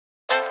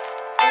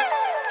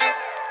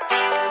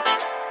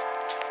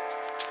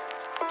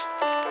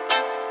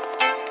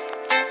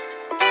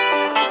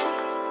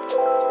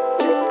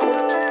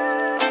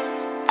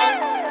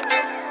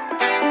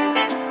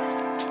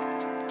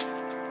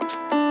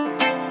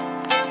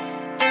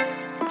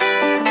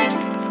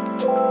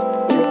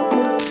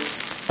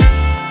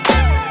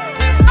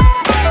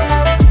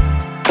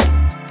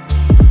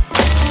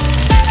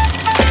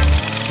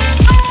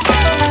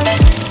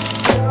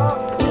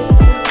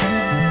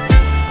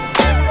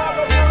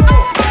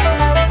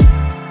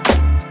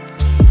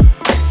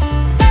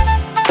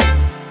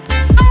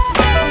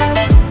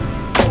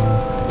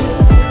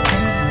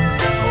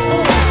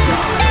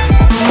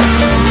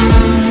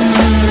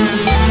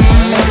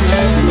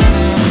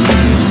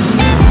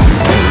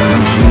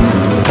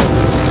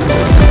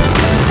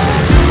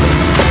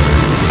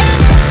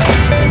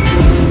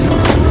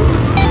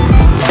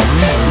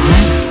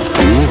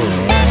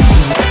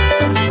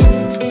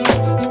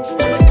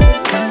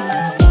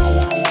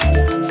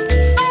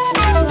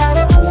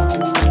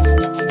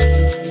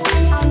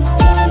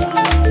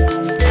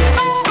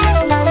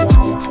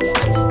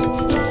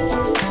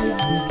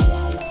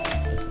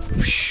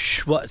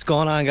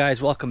going on,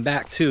 guys? Welcome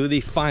back to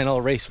the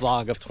final race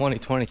vlog of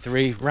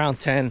 2023, round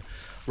 10,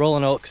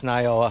 Rolling Oaks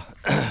NYOA.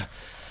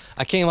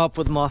 I came up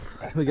with Muff.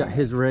 We got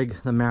his rig,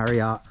 the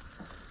Marriott.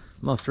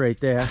 Muff's right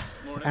there.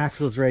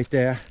 Axel's right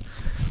there.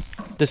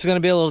 This is going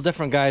to be a little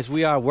different, guys.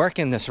 We are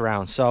working this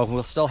round, so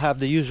we'll still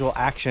have the usual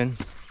action,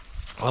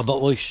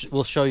 but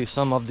we'll show you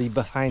some of the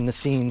behind the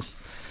scenes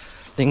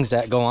things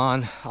that go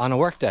on a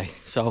work day.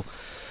 So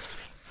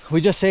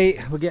we just ate.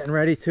 We're getting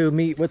ready to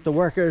meet with the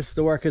workers.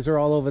 The workers are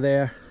all over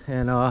there,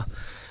 and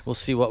we'll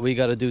see what we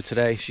got to do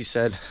today. She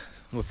said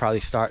we'll probably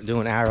start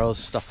doing arrows,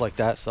 stuff like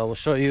that. So we'll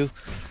show you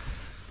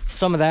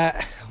some of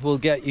that. We'll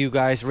get you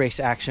guys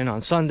race action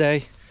on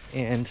Sunday,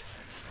 and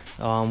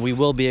we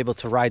will be able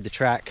to ride the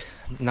track.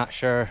 Not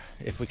sure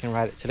if we can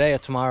ride it today or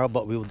tomorrow,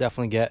 but we will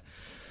definitely get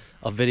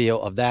a video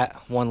of that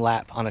one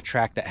lap on a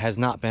track that has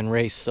not been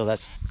raced. So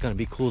that's going to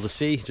be cool to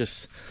see,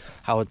 just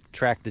how a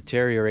track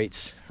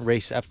deteriorates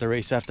race after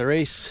race after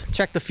race.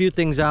 Checked a few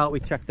things out. We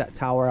checked that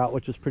tower out,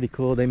 which was pretty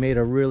cool. They made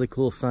a really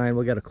cool sign.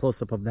 We'll get a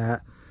close-up of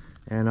that.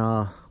 And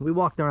we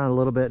walked around a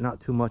little bit, not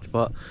too much,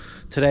 but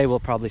today we'll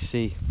probably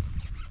see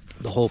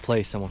the whole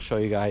place, and we'll show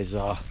you guys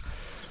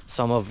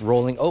some of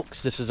Rolling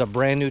Oaks. This is a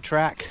brand new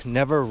track,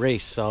 never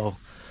raced, so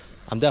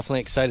I'm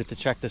definitely excited to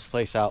check this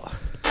place out.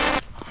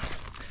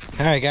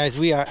 All right, guys,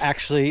 we are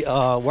actually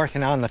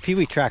working out on the Pee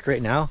Wee track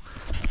right now.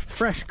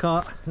 Fresh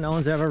cut, no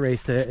one's ever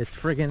raced it. It's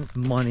friggin'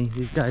 money.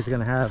 These guys are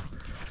gonna have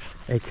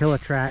a killer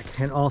track,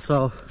 and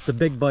also the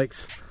big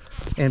bikes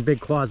and big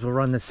quads will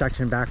run this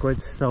section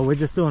backwards. So we're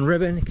just doing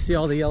ribbon. You can see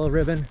all the yellow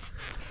ribbon.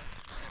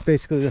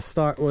 Basically the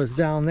start was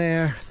down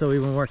there, so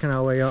we've been working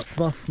our way up.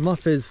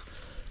 Muff is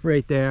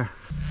right there.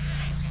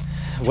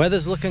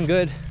 Weather's looking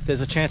good. There's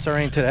a chance of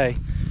rain today,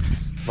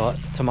 but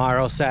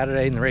tomorrow,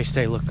 Saturday, and the race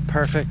day look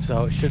perfect,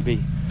 so it should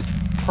be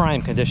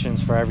prime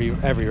conditions for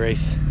every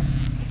race.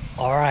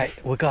 All right,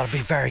 we gotta be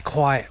very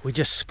quiet. We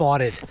just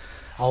spotted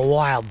a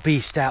wild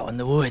beast out in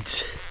the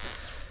woods.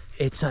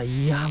 It's a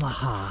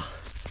Yamaha.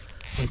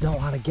 We don't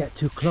want to get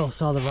too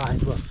close,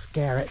 otherwise we'll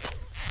scare it.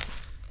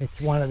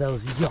 It's one of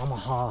those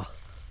Yamaha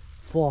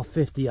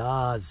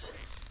 450Rs.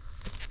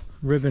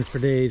 Ribbon for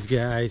days,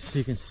 guys.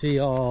 You can see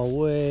all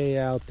way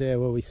out there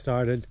where we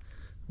started,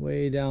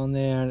 way down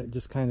there, and it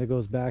just kind of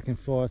goes back and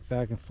forth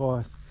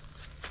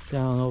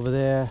down over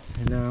there,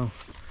 and now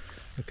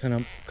we're kind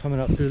of coming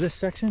up through this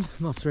section.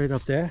 Muff's right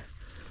up there.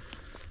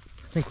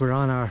 I think we're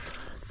on our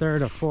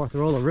third or fourth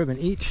roll of ribbon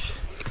each.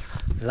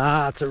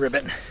 Lots of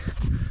ribbon.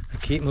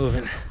 Keep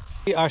moving.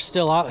 We are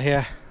still out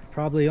here,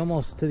 probably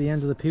almost to the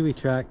end of the Pee Wee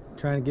track,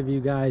 trying to give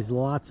you guys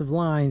lots of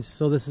lines.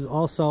 So this is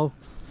also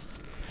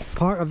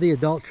part of the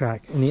adult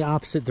track in the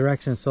opposite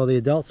direction. So the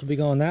adults will be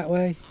going that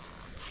way,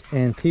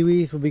 and Pee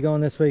Wees will be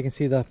going this way. You can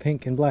see the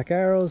pink and black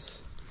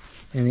arrows,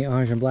 and the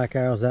orange and black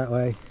arrows that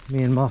way.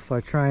 Me and Muff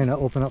are trying to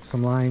open up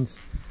some lines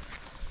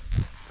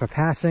for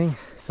passing.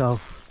 So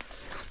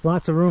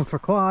lots of room for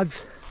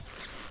quads,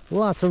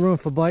 lots of room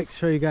for bikes.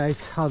 Show you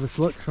guys how this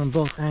looks from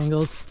both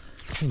angles.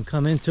 You can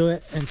come into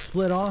it and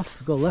split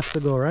off, go left or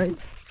go right.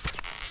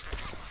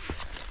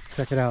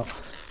 Check it out.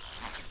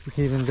 You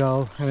can even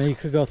go, I mean, you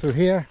could go through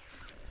here,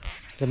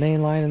 the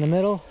main line in the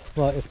middle,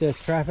 but if there's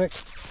traffic,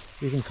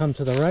 you can come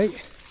to the right,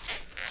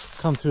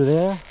 come through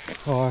there,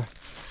 or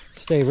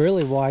stay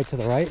really wide to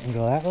the right and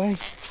go that way.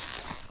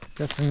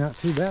 Definitely not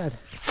too bad.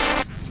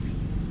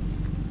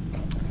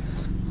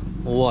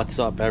 What's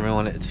up,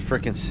 everyone? It's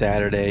freaking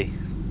Saturday.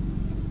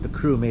 The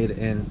crew made it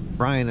in.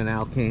 Brian and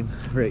Al came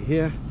right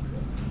here.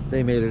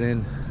 They made it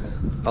in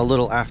a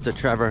little after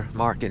Trevor,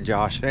 Mark, and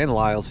Josh, and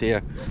Lyle's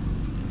here.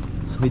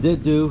 We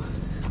did do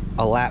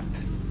a lap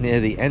near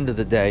the end of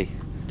the day,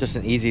 just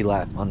an easy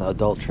lap on the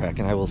adult track,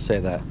 and I will say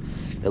that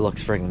it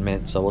looks friggin'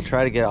 mint. So we'll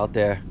try to get out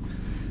there,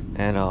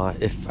 and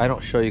if I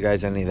don't show you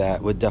guys any of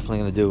that, we're definitely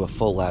gonna do a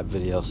full lap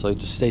video, so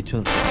just stay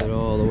tuned. Look at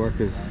all the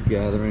workers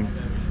gathering.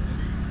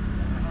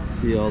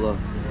 See all the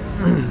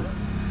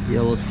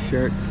yellow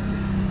shirts.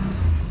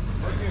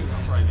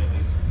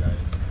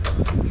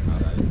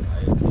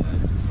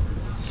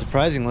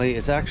 Surprisingly,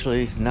 it's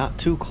actually not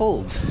too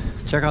cold.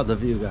 Check out the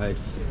view,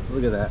 guys.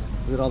 Look at that.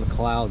 Look at all the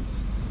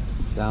clouds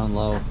down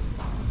low.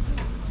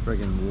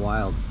 Friggin'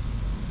 wild.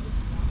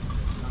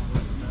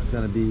 It's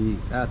gonna be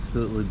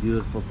absolutely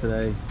beautiful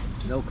today.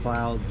 No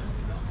clouds.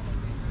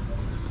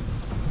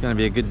 It's gonna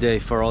be a good day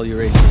for all you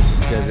racers.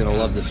 You guys are gonna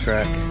love this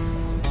track.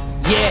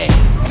 Yeah.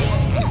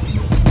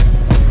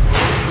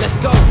 Let's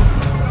go.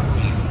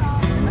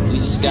 We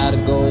just gotta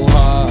go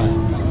hard.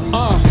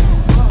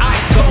 I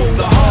go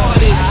the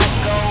hardest.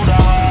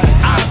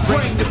 I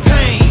bring the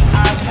pain.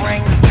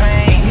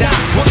 Not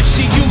what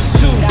you used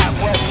to.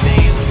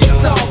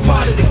 It's all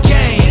part of the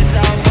game.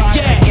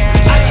 Yeah,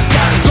 I just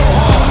gotta go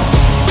hard.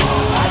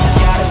 I just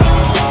gotta go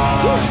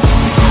hard.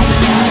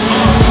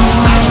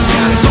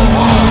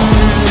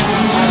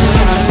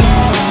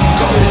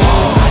 Go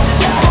hard.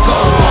 Go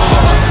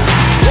hard.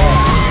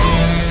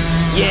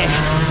 Yeah,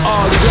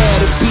 oh yeah,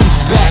 the beat's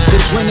back.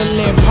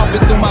 Adrenaline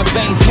pumping through my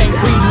veins, can't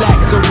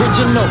relax. is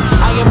original.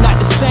 I am not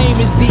the same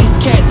as these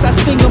cats. I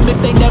sting them if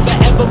they never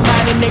ever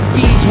mindin' they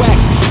beeswax.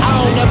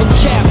 I don't ever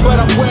cap, but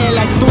I'm wearing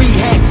like 3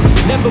 hats.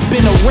 Never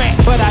been a rat,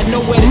 but I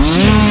know where the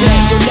cheese at.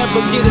 You'll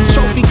never get a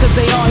trophy cause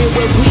they all here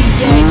where we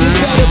at. You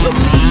better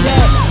believe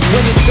that.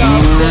 When it's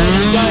all said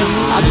and done,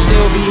 I'll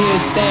still be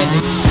here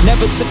standing.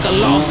 Never took a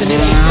loss and it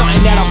ain't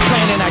something that I'm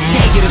planning. I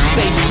dare you to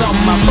say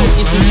something, my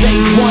focus is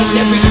A1.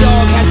 Every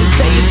dog has his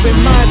day, it's been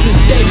mine since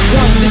day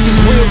one. This is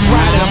real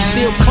grinding, I'm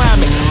still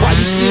climbing. While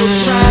you still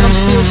trying, I'm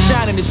still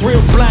shining. It's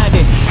real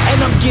blinding,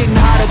 and I'm getting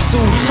hotter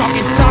too.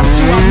 Talking top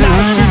 2, I'm not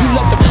a 2. You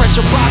let the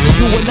pressure bother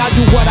you, and I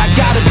do what I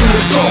gotta do.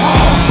 Let's go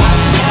hard.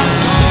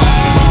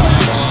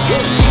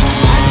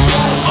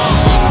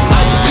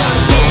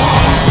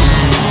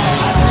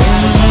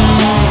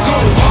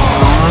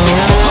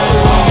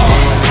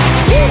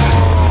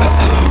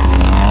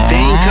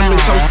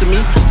 To me,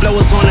 flow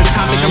is on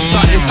atomic, I'm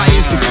starting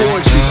fires through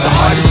poetry. The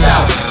hardest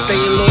out,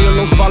 staying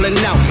loyal, no falling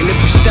out. And if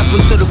you step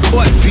into the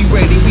court, be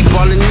ready, we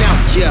ballin' out.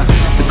 Yeah,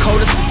 the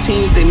coldest of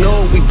teens, they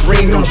know what we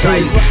bring, don't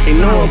try us. They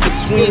know in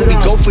between, we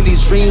go for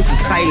these dreams in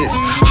silence.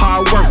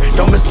 Hard work,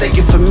 don't mistake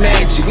it for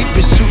magic. We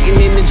been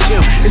shooting in the gym,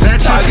 this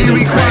is target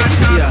and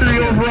practice. Top 3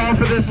 overall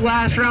for this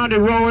last round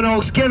at Rolling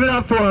Oaks. Give it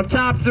up for him,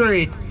 top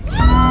 3.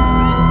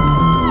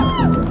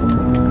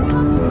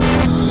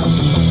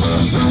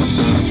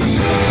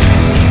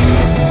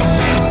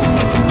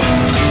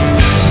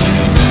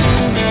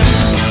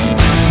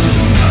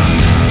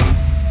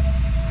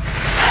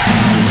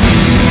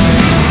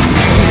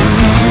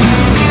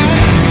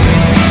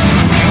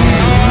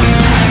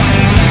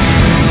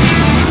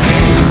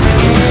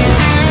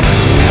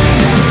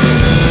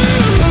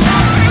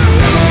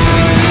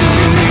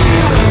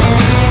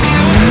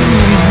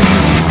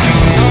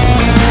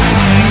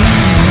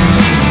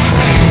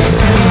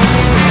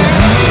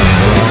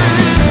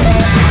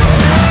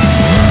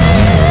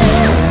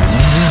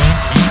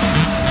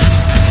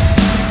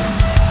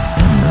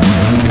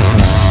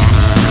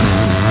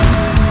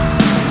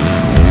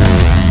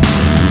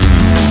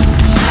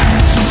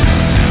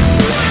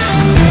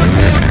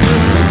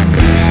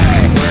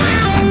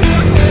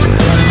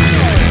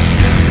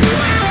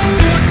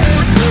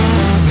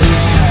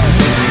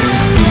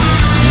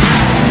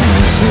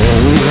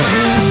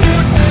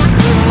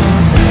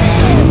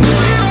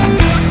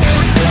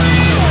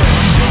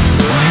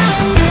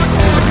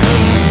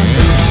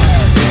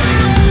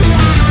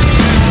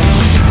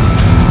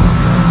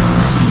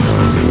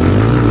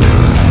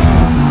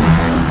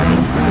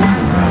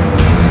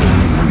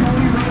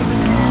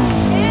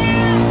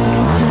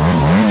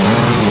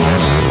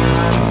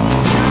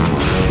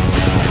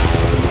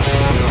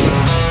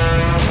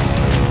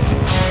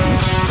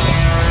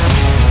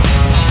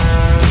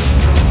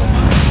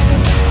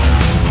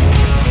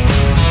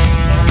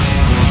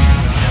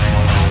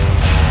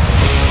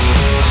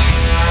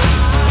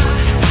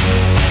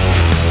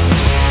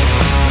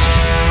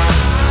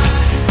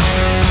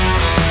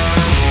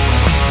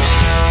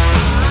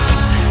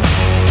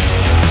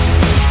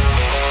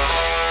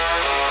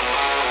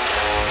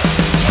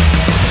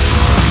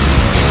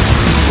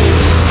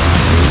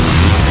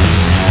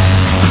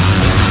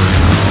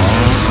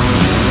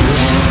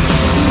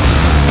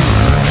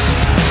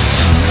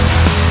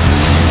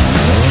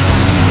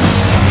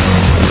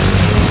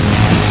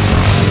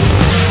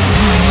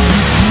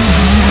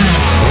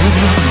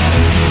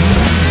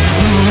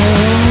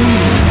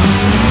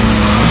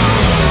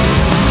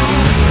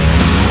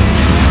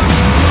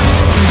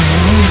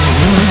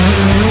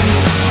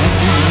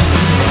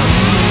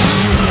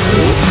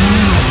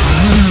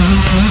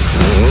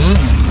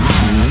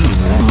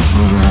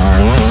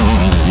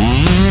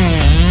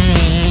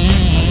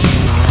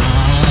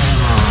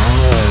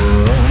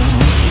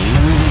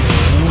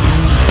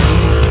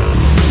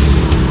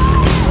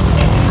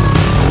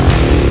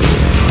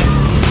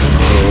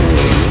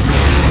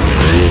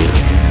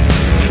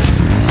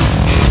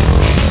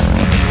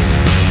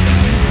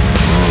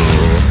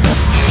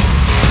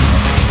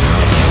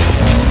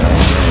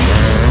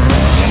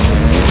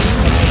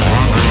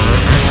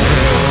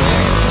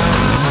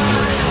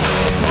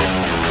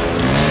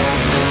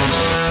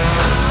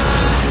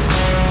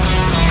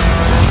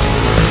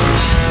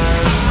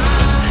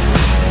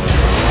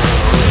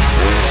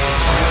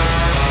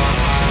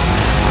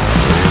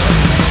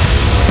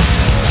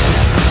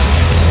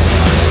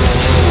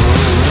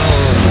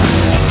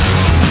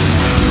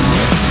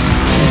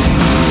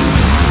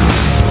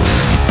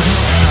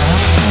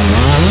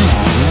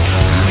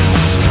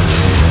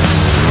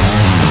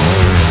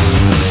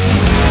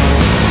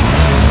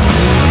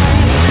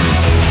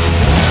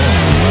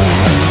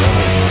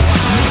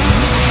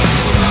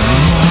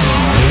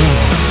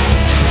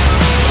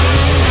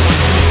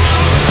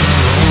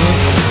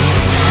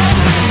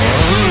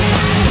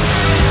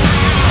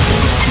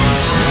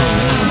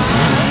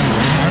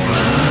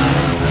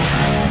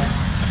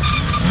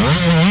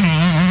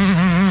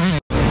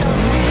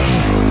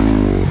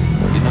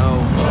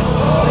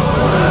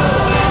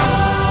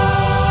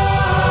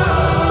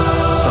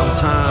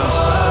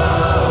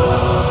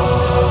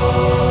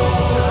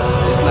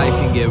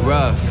 get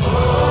rough.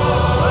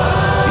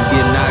 You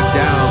get knocked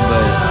down,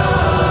 but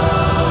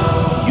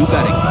you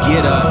gotta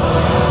get up.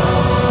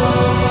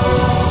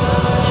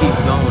 Keep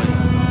going.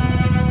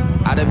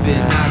 I'd have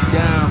been knocked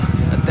down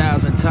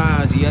 1,000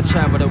 times, yeah, I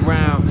traveled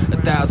around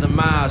 1,000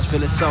 miles,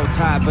 feeling so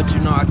tired, but you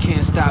know I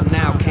can't stop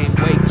now. Can't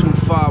wait too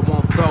far,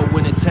 won't throw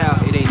in the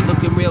towel. It ain't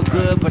looking real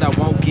good, but I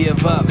won't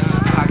give up.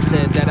 Pac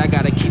said that I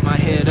gotta keep my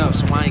head up,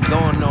 so I ain't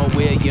going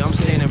nowhere. Yeah, I'm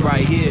standing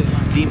right here.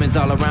 Demons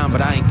all around,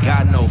 but I ain't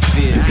got no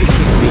fear. You can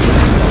kick me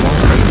down, but I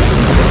won't stay down.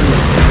 I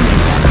understand it,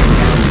 backing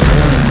down,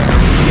 going around.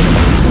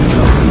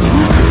 These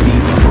roots are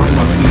deep, I'm on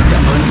my feet, the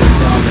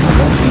underdog, and I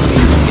won't be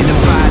beat. In the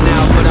fire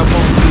now, but I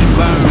won't be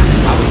burned.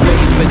 I was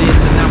waiting for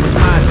this, and now it's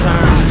my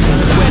turn.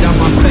 Sweat on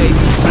my face,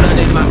 blood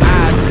in my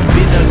eyes.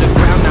 Been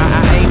underground, now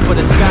I aim for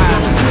the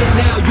skies. Quit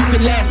now, you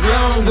can last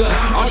longer.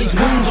 All these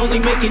wounds only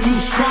making you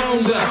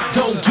stronger.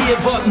 Don't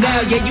give up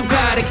now, yeah, you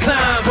gotta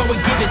climb. But we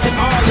give it to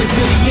all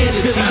until the end,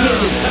 until the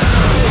end of time.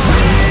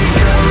 We ain't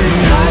going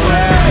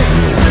nowhere.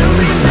 We'll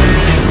be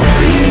standing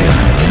right here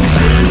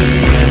until the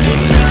end of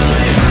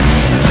time.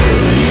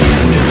 Till the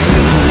end of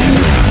time.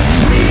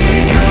 We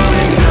ain't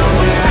going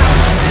nowhere.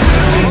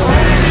 We'll be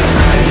standing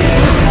right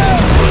here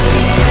until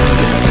the end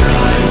of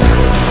time.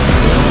 Till the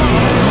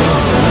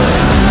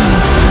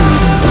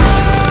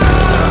end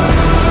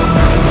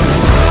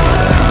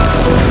of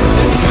time. Until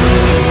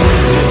the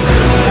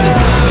end of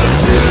time.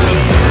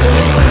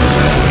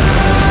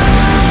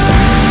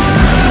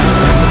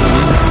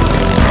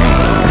 Until the end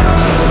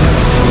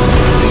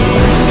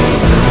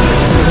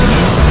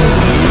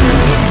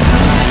of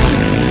time.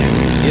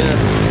 Yeah,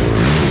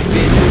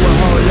 been through a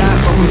whole lot,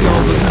 but we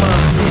overcome.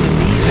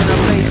 Enemies in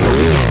our face, but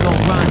we ain't gon'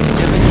 run.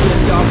 Never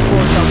drift off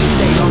course, always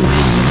stay on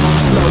mission.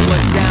 Won't slow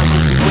us down,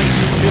 cause we way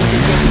too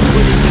driven. Yeah, we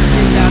put in these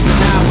 10,000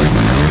 hours.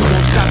 You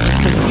won't stop us,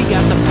 cause we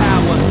got the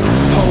power.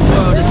 Whole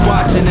world is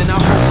watching, and I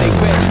hope they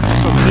ready.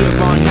 From here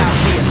on out,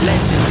 we are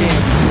legendary.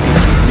 You can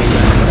kick me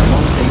down, but I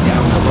won't stay down.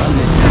 I run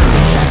this town,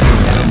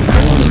 backing down, we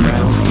going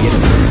around. Forget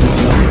if it's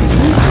more low, these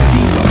roots are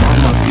deep. I'm on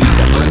my feet,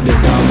 the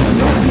underdog, and I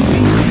won't be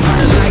beat. Turn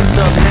the lights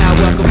up now,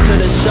 welcome to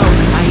the show.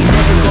 I ain't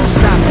never gonna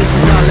stop, this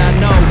is all I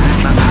know.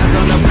 My eyes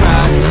on the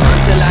prize,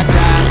 until I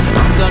die.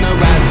 I'm gonna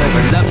rise,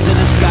 level up to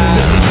the sky.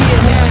 We're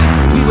here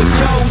now, we were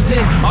chosen.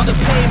 All the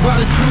pain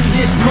brought us to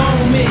this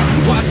moment.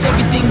 Watch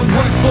everything we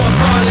work for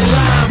fall in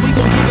line. We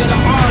gon' give it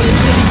our all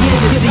until the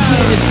end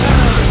of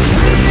time.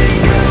 We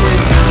ain't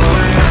going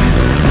nowhere.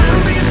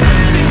 We'll be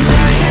standing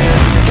right here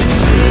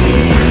until the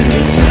end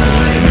of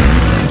time.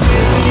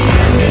 Till the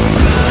end of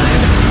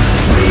time.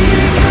 We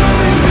ain't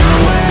going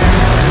nowhere.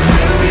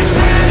 We'll be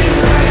standing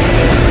right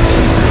here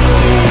until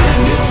the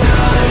end of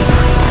time.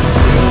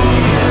 Till the end of time.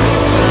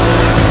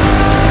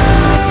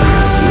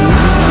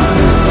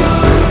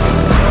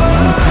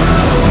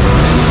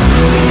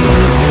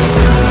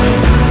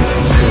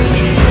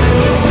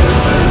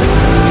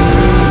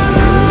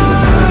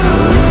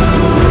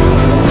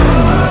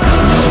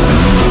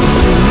 Until the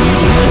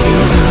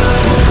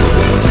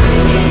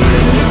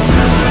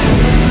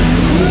end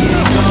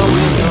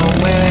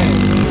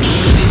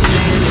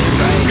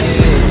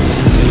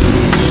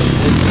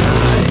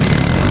of time.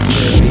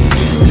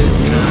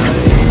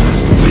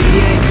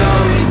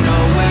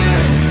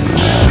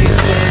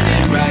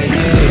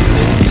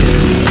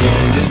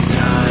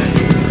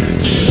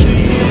 Till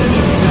the end of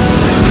time.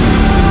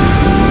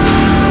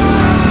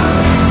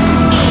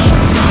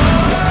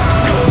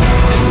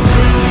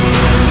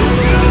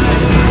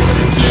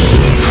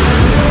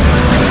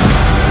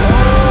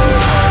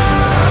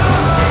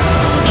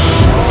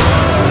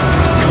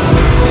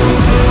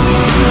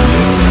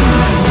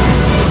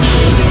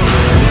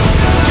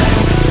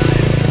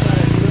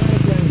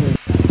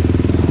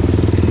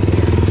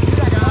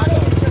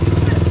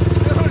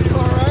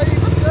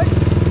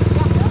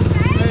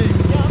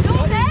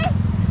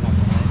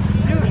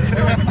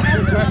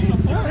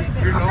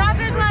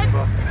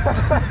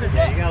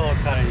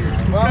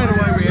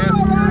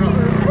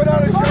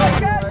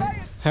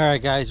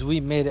 Alright guys, we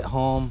made it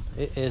home.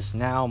 It is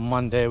now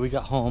Monday. We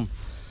got home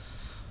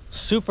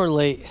super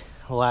late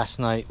last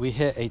night. We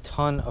hit a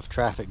ton of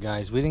traffic,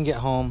 guys. We didn't get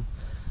home.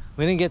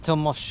 We didn't get to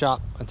Muff's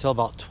shop until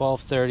about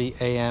 12:30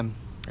 a.m.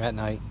 at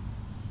night.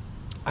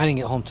 I didn't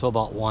get home till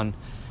about 1.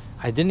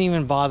 I didn't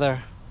even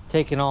bother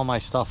taking all my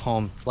stuff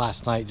home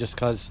last night just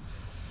because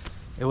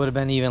it would have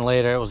been even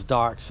later. It was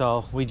dark,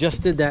 so we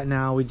just did that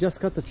now. We just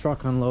got the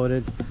truck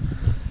unloaded.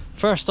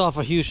 First off,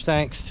 a huge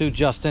thanks to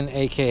Justin,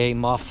 aka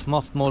Muff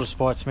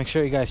Motorsports. Make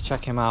sure you guys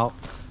check him out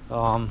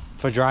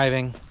for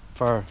driving,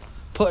 for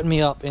putting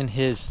me up in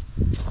his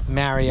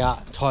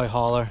Marriott toy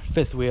hauler,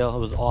 5th wheel. It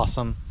was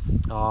awesome.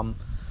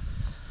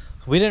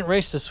 We didn't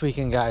race this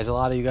weekend, guys. A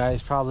lot of you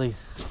guys probably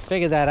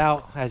figured that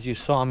out as you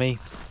saw me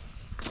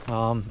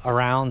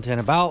around and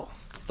about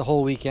the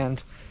whole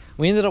weekend.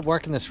 We ended up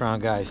working this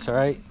round, guys. All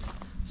right,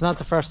 it's not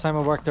the first time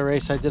I worked a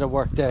race. I did a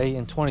work day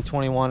in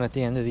 2021 at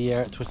the end of the year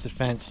at Twisted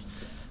Fence.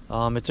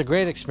 It's a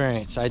great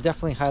experience. I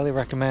definitely highly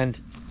recommend,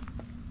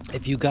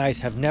 if you guys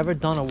have never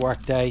done a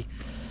work day,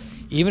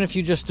 even if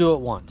you just do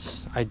it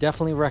once, I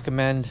definitely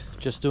recommend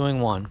just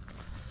doing one.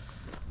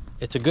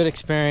 It's a good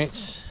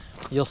experience.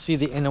 you'll see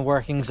the inner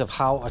workings of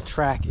how a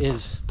track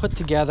is put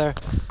together,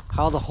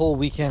 how the whole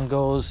weekend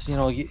goes. You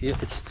know,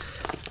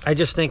 I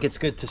just think it's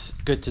good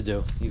to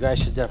do. You guys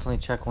should definitely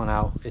check one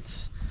out.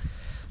 It's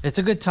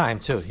a good time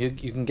too. You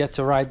get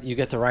to ride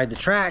the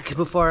track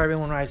before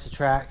everyone rides the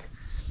track,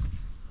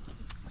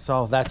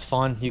 so that's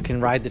fun. You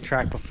can ride the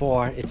track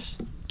before it's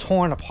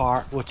torn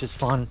apart, which is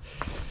fun.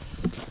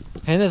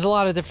 And there's a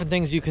lot of different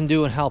things you can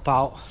do and help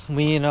out.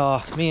 Me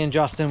and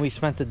Justin, we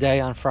spent the day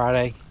on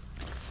Friday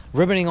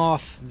ribboning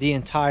off the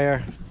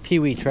entire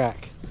Pee-wee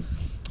track.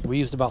 We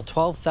used about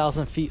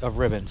 12,000 feet of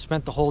ribbon.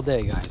 Spent the whole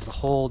day, guys, the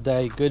whole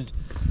day. Good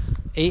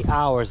 8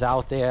 hours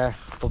out there.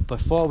 But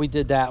before we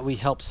did that, we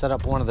helped set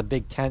up one of the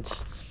big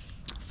tents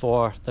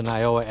for the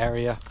NYOA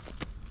area.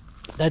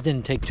 That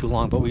didn't take too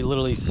long, but we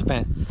literally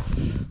spent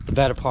the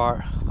better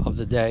part of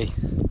the day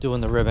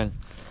doing the ribbon,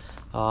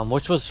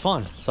 which was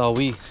fun. So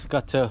we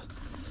got to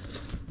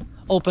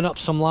open up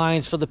some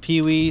lines for the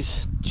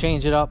Pee-wees,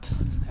 change it up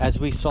as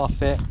we saw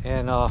fit,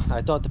 and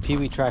I thought the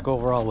Pee-wee track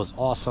overall was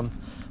awesome.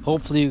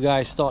 Hopefully you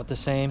guys thought the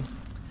same.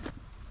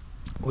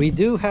 We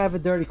do have a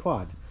dirty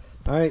quad.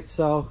 All right,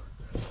 so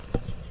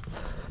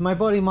my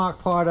buddy Mark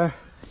Potter,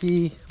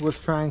 he was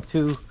trying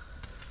to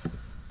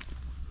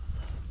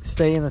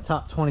stay in the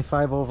top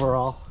 25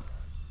 overall.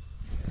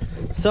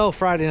 So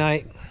Friday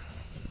night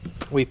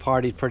we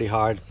partied pretty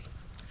hard.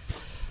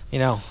 You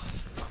know,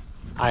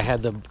 I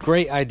had the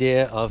great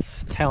idea of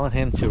telling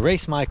him to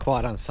race my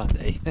quad on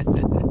Sunday.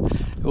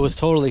 It was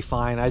totally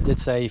fine. I did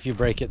say, if you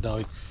break it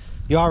though,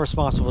 you are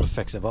responsible to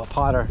fix it. But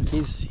Potter,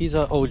 he's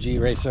an OG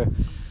racer.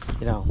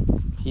 You know,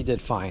 he did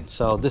fine.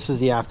 So this is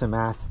the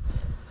aftermath.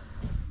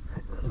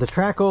 The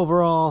track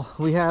overall,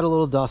 we had a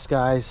little dust,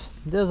 guys.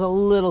 There's a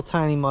little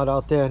tiny mud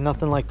out there,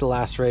 nothing like the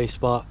last race,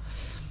 but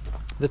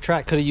the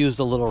track could have used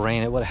a little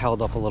rain. It would have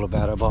held up a little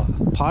better. But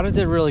Potter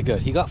did really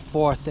good. He got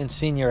 4th in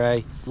Senior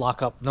A,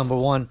 lockup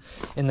 #1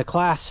 in the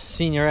class,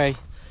 Senior A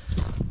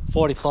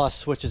 40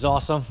 plus, which is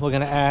awesome. We're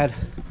gonna add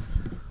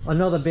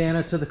another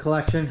banner to the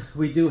collection.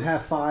 We do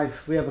have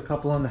 5. We have a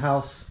couple in the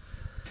house.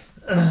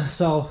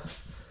 So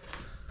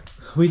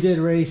we did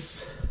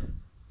race.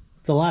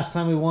 The last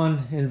time we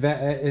won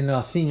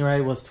in Senior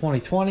A was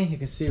 2020. You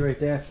can see right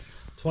there,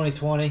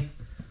 2020.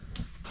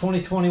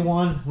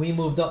 2021, we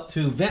moved up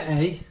to Vet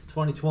A.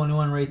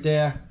 2021 right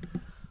there.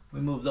 We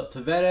moved up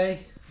to Vet A.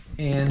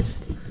 And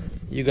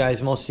you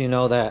guys, most of you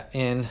know that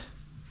in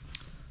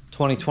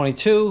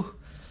 2022,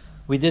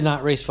 we did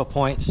not race for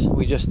points.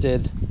 We just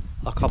did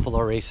a couple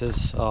of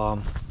races.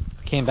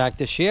 Came back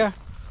this year,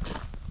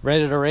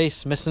 ready to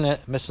race, missing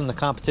the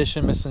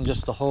competition, missing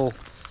just the whole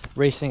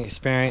racing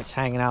experience,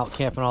 hanging out,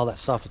 camping, all that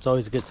stuff. It's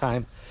always a good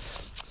time.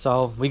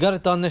 So we got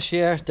it done this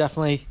year.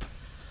 Definitely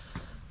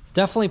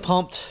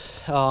pumped.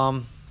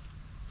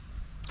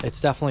 It's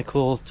definitely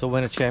cool to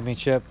win a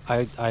championship.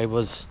 I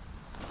was,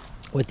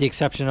 with the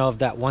exception of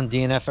that one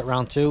DNF at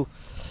round 2,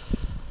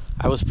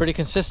 I was pretty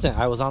consistent.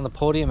 I was on the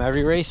podium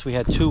every race. We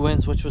had 2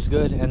 wins, which was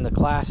good, and the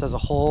class as a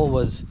whole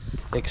was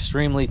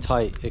extremely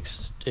tight.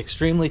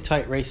 Extremely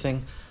tight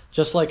racing,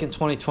 just like in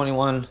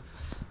 2021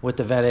 with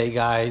the Vet A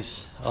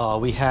guys.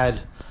 We had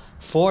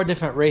 4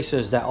 different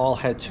racers that all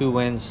had 2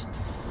 wins,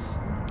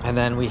 and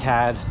then we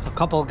had a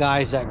couple of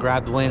guys that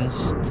grabbed wins.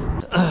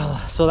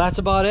 So that's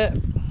about it.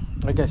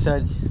 Like I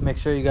said, make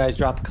sure you guys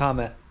drop a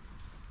comment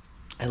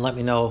and let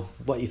me know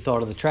what you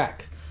thought of the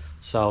track.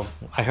 So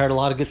I heard a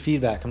lot of good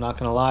feedback, I'm not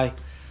gonna lie.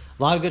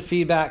 A lot of good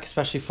feedback,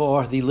 especially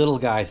for the little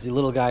guys. The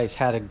little guys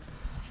had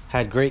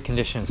great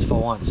conditions for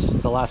once.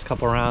 The last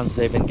couple rounds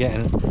they've been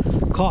getting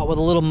caught with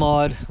a little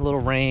mud, a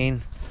little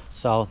rain,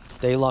 so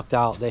they lucked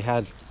out. They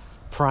had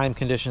prime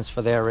conditions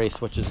for their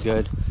race, which is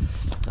good.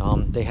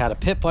 They had a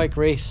pit bike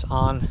race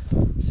on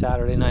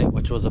Saturday night,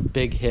 which was a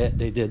big hit.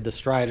 They did the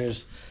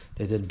Striders,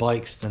 they did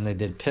bikes, then they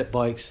did pit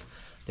bikes,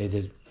 they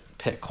did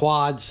pit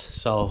quads,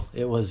 so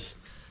it was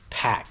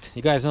packed.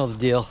 You guys know the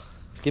deal.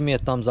 Give me a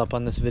thumbs up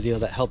on this video,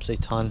 that helps a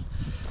ton.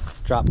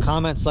 Drop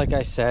comments like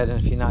I said,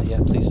 and if you're not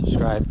yet, please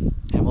subscribe,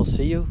 and we'll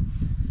see you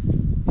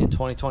in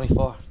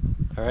 2024. All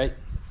right,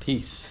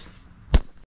 peace.